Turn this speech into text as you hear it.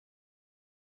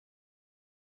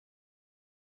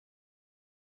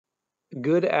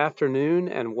Good afternoon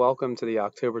and welcome to the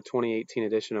October 2018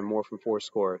 edition of More from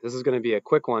Fourscore. This is going to be a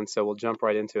quick one, so we'll jump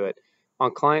right into it.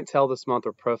 On clientele this month,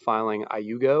 we're profiling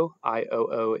IOOGO,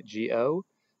 IOOGO.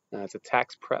 It's a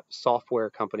tax prep software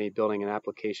company building an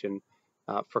application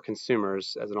for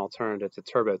consumers as an alternative to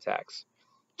TurboTax.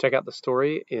 Check out the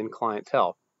story in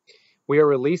clientele. We are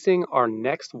releasing our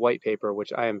next white paper,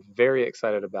 which I am very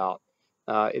excited about.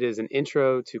 It is an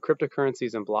intro to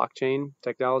cryptocurrencies and blockchain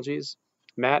technologies.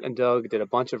 Matt and Doug did a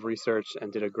bunch of research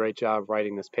and did a great job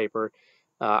writing this paper.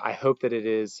 I hope that it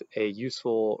is a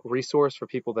useful resource for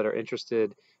people that are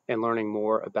interested in learning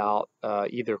more about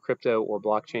either crypto or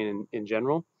blockchain in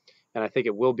general. And I think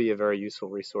it will be a very useful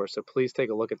resource. So please take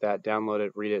a look at that, download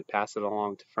it, read it, pass it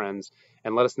along to friends,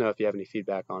 and let us know if you have any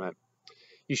feedback on it.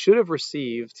 You should have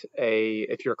received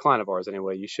if you're a client of ours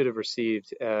anyway, you should have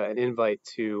received an invite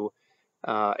to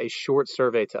a short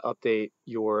survey to update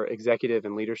your executive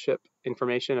and leadership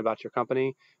information about your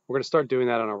company. We're going to start doing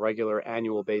that on a regular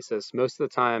annual basis. Most of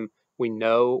the time, we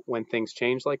know when things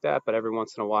change like that, but every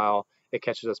once in a while, it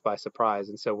catches us by surprise.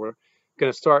 And so we're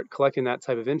going to start collecting that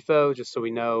type of info just so we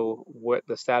know what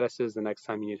the status is the next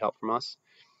time you need help from us.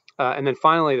 And then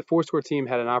finally, the Fourscore team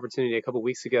had an opportunity a couple of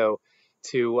weeks ago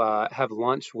to have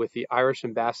lunch with the Irish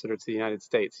ambassador to the United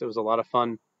States. It was a lot of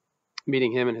fun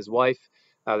meeting him and his wife.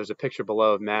 There's a picture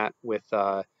below of Matt with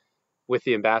the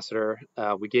ambassador.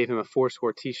 We gave him a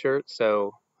Fourscore T-shirt,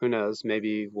 so who knows?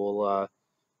 Maybe we'll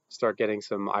start getting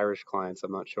some Irish clients.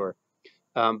 I'm not sure.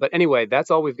 But anyway,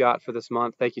 that's all we've got for this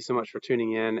month. Thank you so much for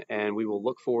tuning in, and we will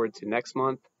look forward to next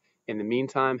month. In the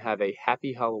meantime, have a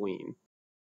happy Halloween.